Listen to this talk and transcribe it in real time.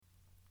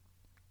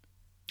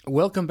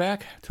Welcome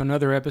back to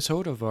another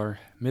episode of our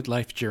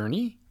midlife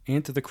journey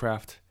into the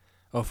craft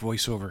of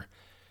voiceover.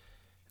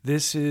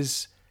 This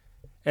is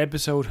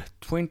episode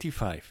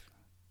 25.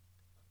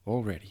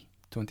 Already,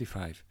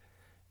 25.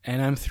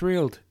 And I'm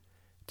thrilled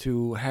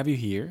to have you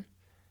here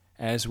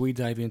as we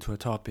dive into a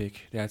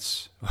topic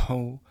that's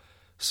so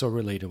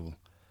relatable.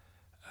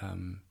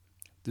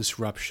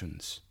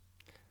 Disruptions.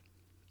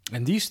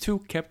 And these two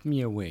kept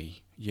me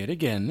away, yet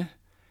again,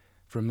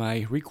 from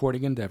my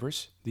recording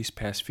endeavors these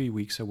past few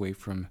weeks away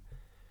from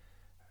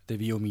the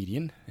VO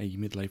median, a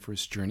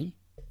midlifer's journey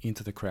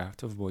into the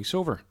craft of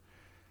voiceover.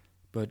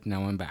 But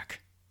now I'm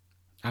back.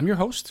 I'm your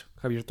host,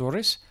 Xavier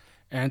Torres,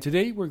 and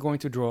today we're going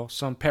to draw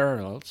some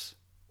parallels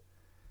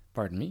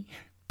between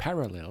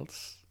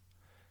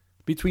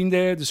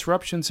the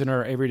disruptions in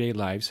our everyday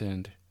lives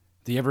and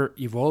the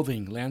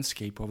ever-evolving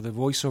landscape of the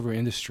voiceover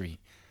industry.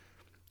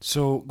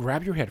 So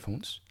grab your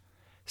headphones,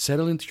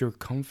 settle into your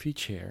comfy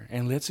chair,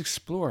 and let's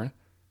explore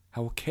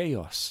how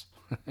chaos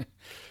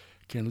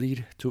can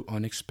lead to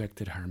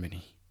unexpected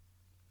harmony.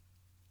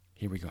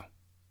 Here we go.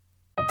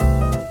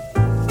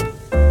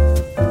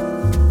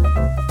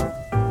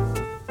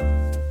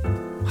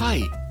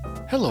 Hi,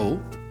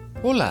 hello,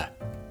 hola,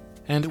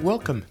 and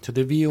welcome to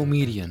the VO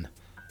Median,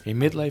 a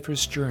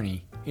midlifer's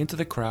journey into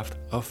the craft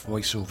of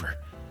voiceover.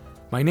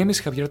 My name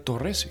is Xavier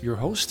Torres, your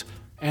host,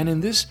 and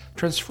in this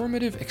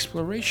transformative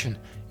exploration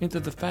into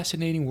the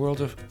fascinating world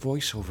of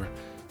voiceover,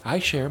 I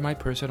share my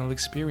personal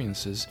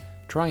experiences,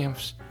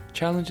 triumphs,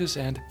 challenges,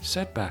 and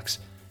setbacks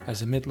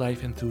as a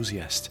midlife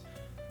enthusiast.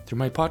 Through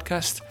my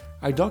podcast,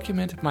 I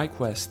document my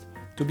quest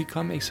to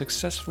become a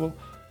successful,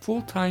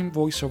 full-time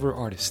voiceover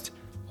artist,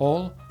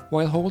 all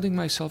while holding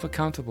myself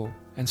accountable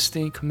and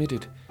staying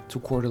committed to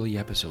quarterly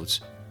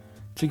episodes.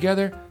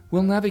 Together,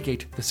 we'll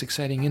navigate this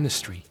exciting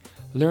industry,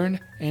 learn,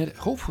 and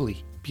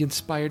hopefully be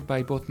inspired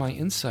by both my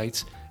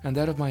insights and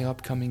that of my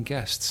upcoming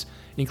guests,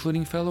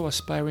 including fellow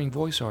aspiring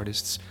voice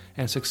artists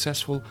and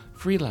successful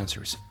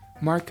freelancers,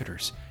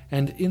 marketers,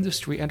 and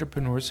industry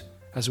entrepreneurs,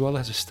 as well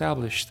as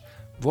established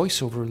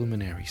voiceover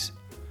luminaries.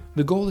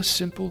 The goal is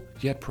simple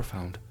yet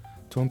profound: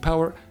 to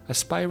empower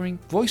aspiring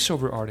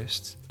voiceover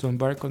artists to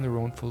embark on their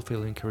own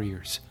fulfilling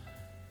careers.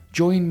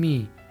 Join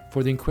me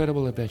for the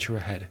incredible adventure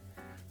ahead.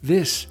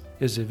 This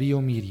is the VO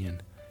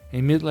Median,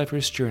 a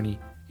midlifer's journey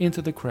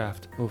into the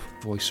craft of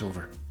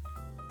voiceover.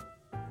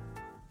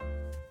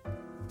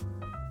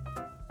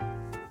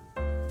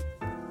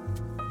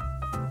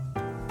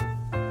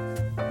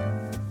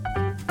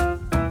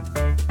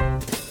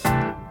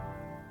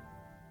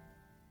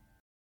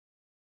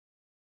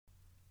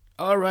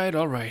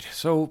 All right.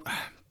 So,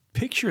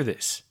 picture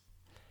this.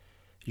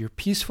 Your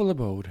peaceful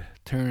abode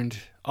turned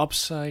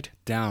upside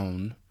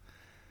down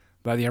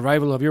by the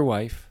arrival of your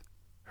wife,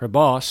 her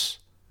boss,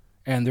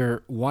 and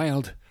their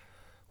wild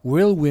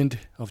whirlwind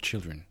of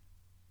children.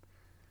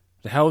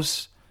 The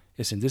house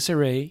is in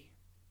disarray.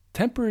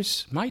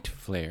 Tempers might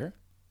flare,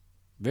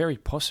 very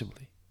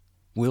possibly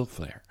will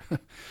flare.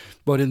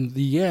 But in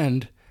the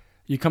end,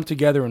 you come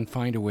together and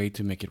find a way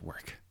to make it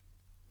work.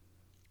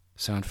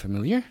 Sound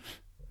familiar?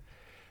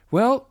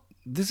 Well,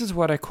 this is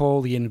what I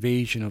call the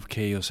invasion of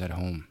chaos at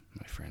home,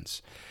 my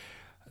friends.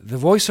 The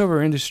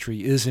voiceover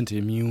industry isn't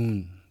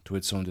immune to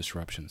its own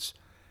disruptions.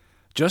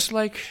 Just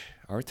like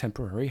our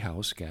temporary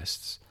house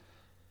guests,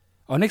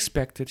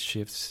 unexpected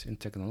shifts in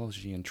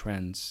technology and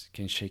trends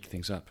can shake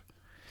things up.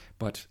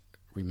 But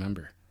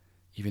remember,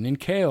 even in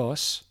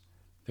chaos,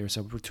 there's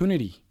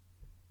opportunity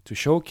to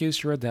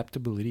showcase your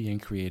adaptability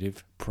and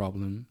creative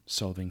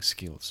problem-solving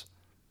skills.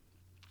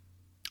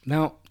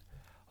 Now,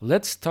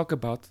 let's talk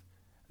about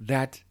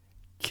that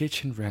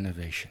kitchen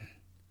renovation,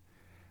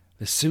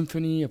 the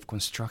symphony of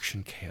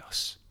construction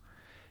chaos.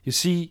 You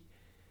see,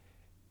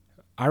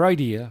 our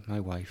idea,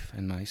 my wife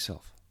and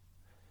myself,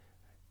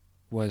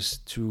 was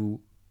to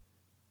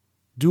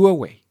do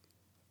away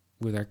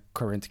with our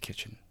current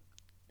kitchen.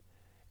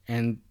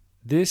 And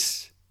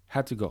this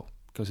had to go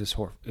because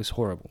it's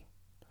horrible.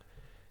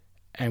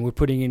 And we're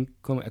putting in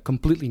a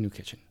completely new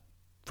kitchen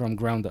from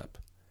ground up.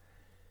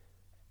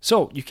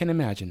 So you can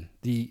imagine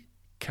the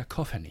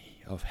cacophony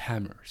of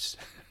hammers,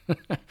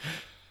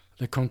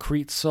 the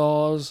concrete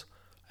saws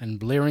and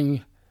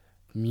blaring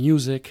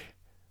music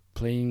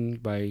playing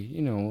by,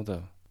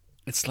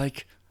 it's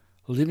like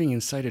living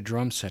inside a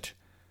drum set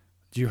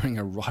during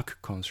a rock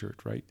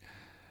concert, right?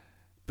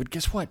 But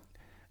guess what?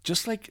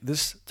 Just like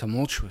this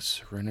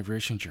tumultuous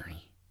renovation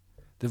journey,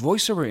 the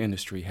voiceover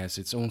industry has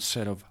its own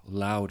set of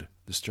loud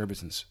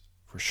disturbances,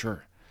 for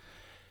sure.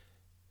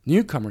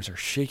 Newcomers are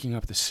shaking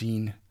up the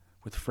scene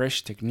with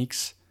fresh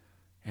techniques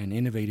and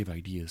innovative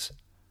ideas.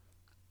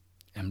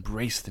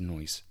 Embrace the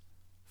noise,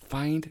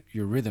 find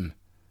your rhythm,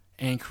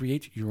 and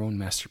create your own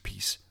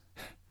masterpiece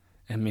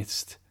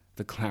amidst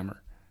the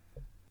clamor.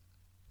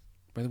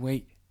 By the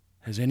way,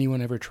 has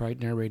anyone ever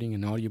tried narrating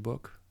an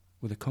audiobook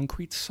with a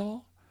concrete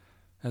saw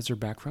as their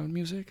background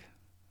music?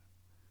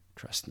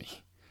 Trust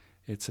me,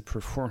 it's a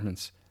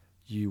performance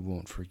you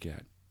won't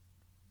forget.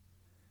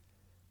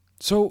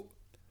 So,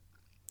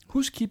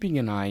 who's keeping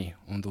an eye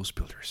on those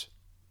builders?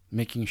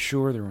 making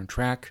sure they're on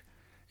track,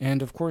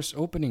 and of course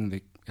opening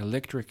the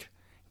electric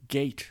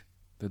gate,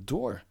 the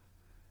door,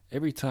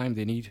 every time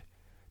they need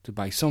to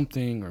buy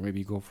something or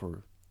maybe go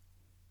for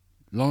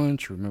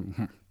lunch, or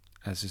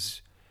as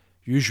is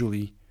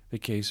usually the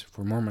case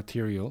for more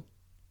material,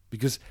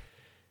 because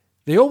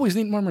they always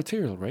need more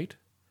material, right?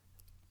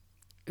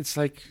 It's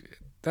like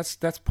that's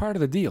part of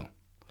the deal.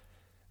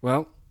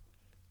 Well,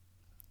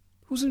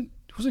 who's in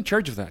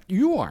charge of that?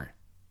 You are.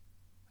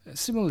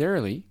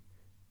 Similarly,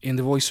 in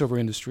the voiceover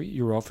industry,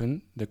 you're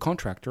often the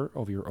contractor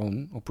of your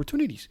own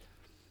opportunities.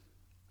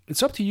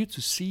 It's up to you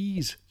to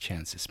seize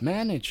chances,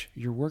 manage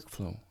your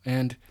workflow,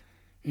 and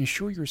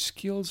ensure your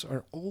skills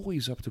are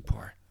always up to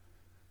par.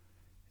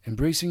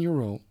 Embracing your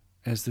role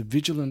as the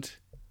vigilant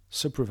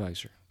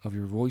supervisor of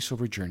your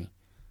voiceover journey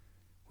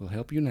will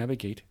help you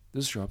navigate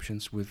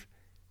disruptions with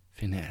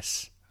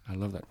finesse. I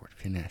love that word,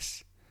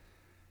 finesse.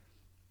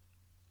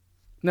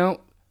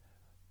 Now,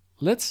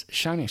 let's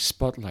shine a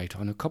spotlight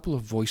on a couple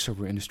of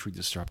voiceover industry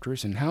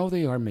disruptors and how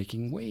they are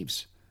making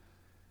waves.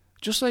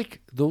 Just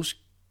like those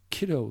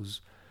kiddos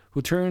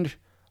who turned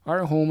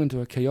our home into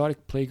a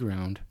chaotic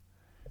playground,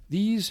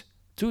 these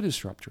two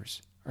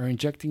disruptors are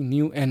injecting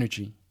new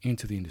energy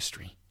into the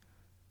industry.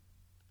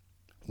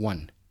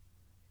 1.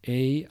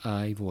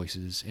 AI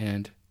voices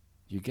and,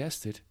 you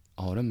guessed it,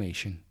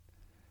 automation.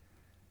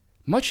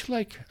 Much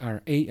like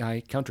our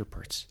AI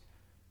counterparts,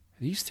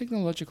 these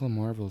technological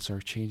marvels are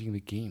changing the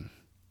game.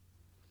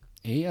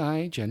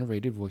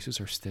 AI-generated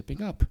voices are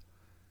stepping up,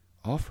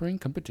 offering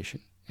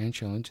competition and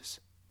challenges,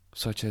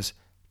 such as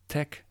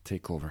tech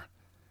takeover.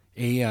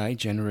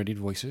 AI-generated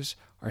voices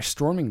are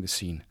storming the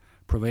scene,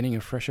 providing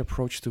a fresh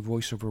approach to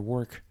voiceover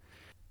work.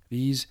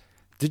 These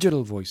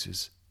digital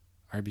voices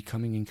are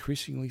becoming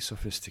increasingly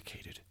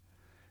sophisticated,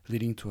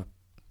 leading to a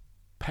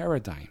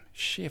paradigm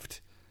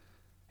shift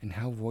in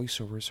how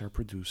voiceovers are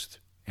produced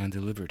and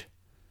delivered.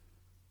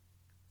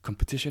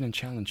 Competition and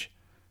challenge.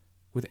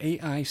 With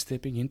AI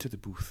stepping into the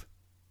booth,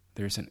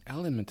 there's an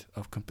element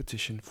of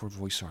competition for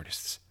voice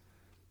artists.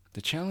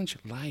 The challenge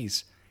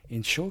lies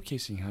in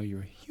showcasing how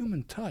your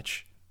human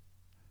touch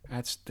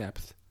adds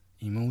depth,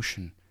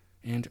 emotion,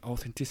 and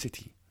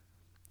authenticity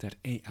that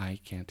AI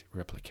can't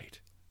replicate.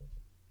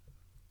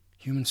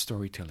 Human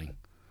storytelling.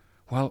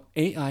 While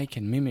AI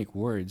can mimic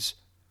words,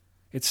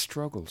 it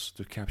struggles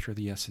to capture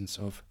the essence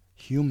of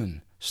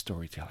human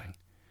storytelling.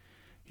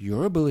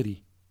 Your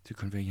ability to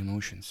convey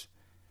emotions,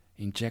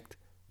 inject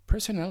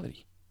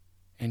personality,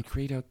 and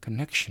create a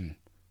connection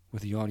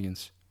with the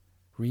audience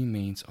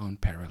remains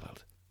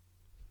unparalleled.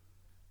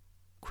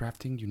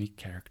 Crafting unique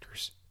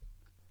characters.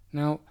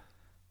 Now,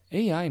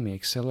 AI may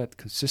excel at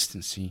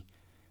consistency,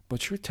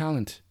 but your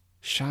talent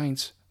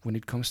shines when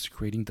it comes to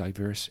creating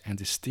diverse and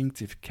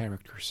distinctive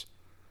characters.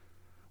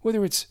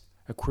 Whether it's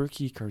a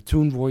quirky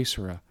cartoon voice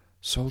or a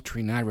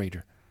sultry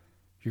narrator,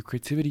 your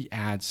creativity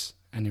adds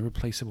an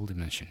irreplaceable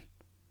dimension.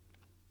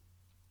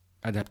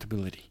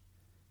 Adaptability.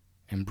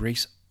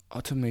 Embrace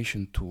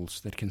automation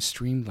tools that can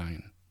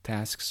streamline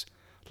tasks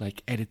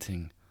like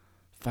editing,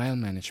 file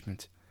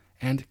management,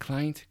 and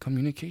client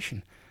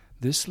communication.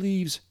 This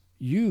leaves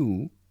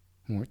you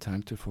more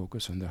time to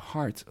focus on the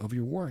heart of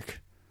your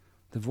work,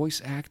 the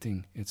voice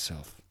acting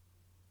itself.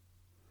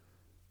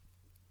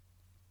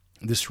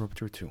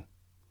 Disruptor 2.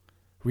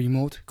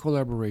 Remote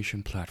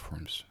collaboration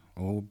platforms.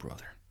 Oh,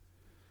 brother.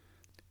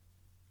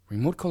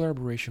 Remote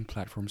collaboration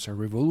platforms are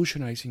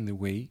revolutionizing the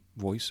way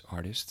voice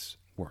artists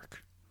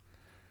work.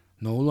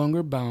 No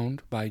longer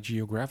bound by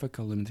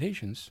geographical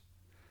limitations,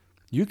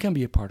 you can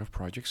be a part of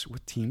projects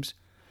with teams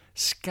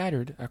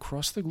scattered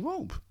across the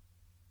globe.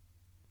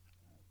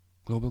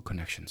 Global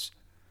connections.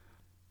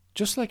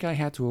 Just like I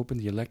had to open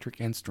the electric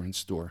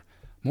entrance door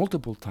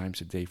multiple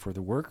times a day for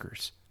the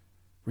workers,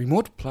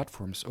 remote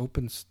platforms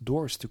opens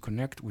doors to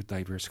connect with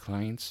diverse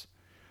clients,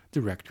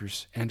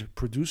 directors, and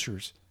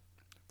producers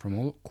from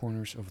all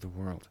corners of the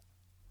world.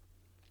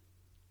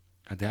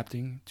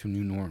 Adapting to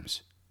new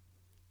norms.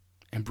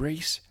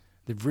 Embrace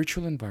the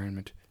virtual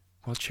environment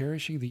while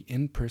cherishing the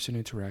in-person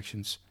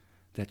interactions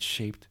that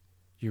shaped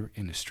your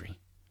industry.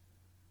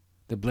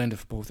 The blend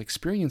of both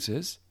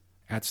experiences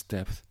adds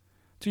depth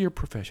to your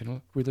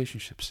professional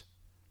relationships.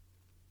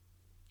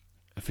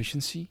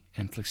 Efficiency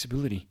and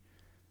flexibility.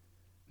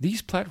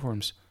 These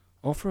platforms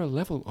offer a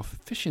level of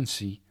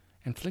efficiency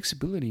and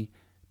flexibility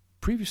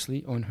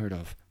previously unheard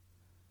of.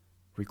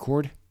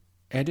 Record,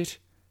 edit,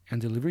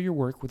 and deliver your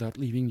work without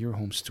leaving your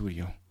home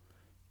studio,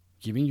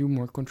 giving you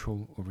more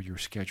control over your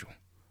schedule.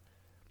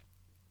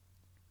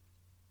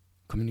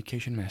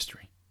 Communication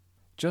mastery.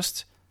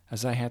 Just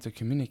as I had to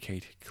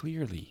communicate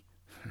clearly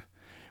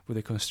with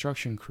a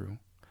construction crew,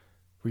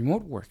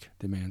 remote work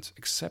demands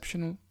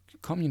exceptional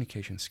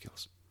communication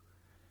skills.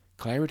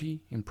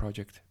 Clarity in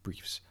project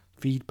briefs,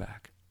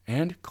 feedback,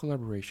 and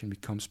collaboration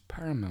becomes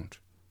paramount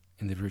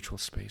in the virtual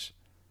space.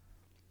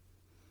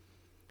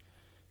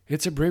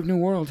 It's a brave new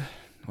world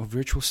of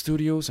virtual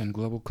studios and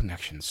global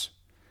connections.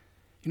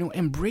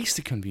 Embrace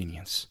the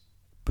convenience,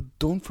 but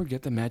don't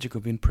forget the magic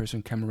of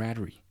in-person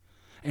camaraderie.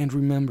 And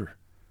remember,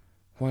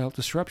 while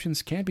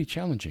disruptions can be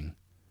challenging,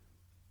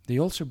 they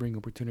also bring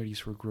opportunities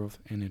for growth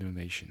and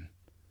innovation.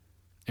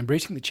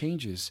 Embracing the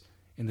changes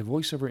in the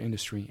voiceover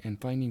industry and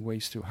finding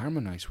ways to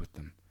harmonize with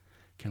them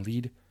can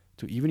lead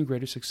to even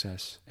greater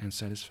success and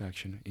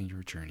satisfaction in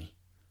your journey.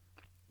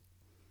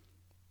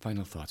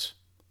 Final thoughts.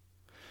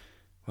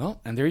 Well,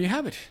 and there you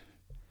have it.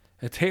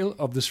 A tale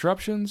of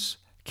disruptions,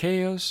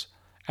 chaos,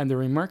 and the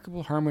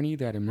remarkable harmony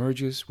that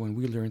emerges when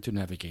we learn to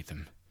navigate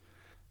them.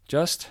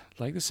 Just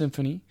like the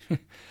symphony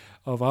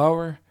of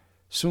our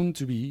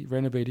soon-to-be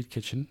renovated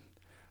kitchen,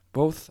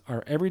 both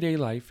our everyday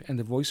life and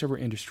the voiceover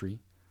industry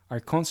are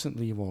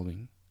constantly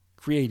evolving,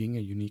 creating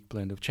a unique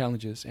blend of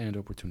challenges and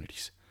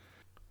opportunities.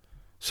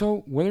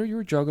 So, whether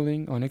you're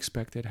juggling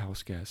unexpected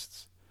house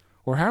guests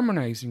or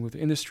harmonizing with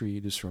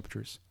industry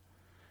disruptors,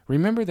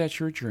 remember that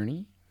your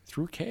journey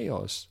through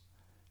chaos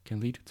can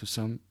lead to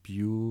some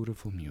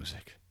beautiful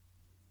music.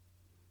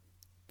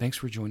 Thanks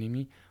for joining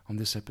me on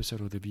this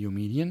episode of the VO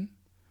Median.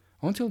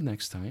 Until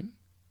next time,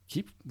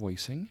 keep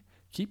voicing,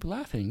 keep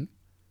laughing,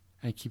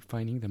 and keep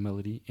finding the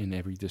melody in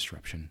every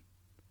disruption.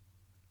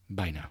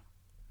 Bye now.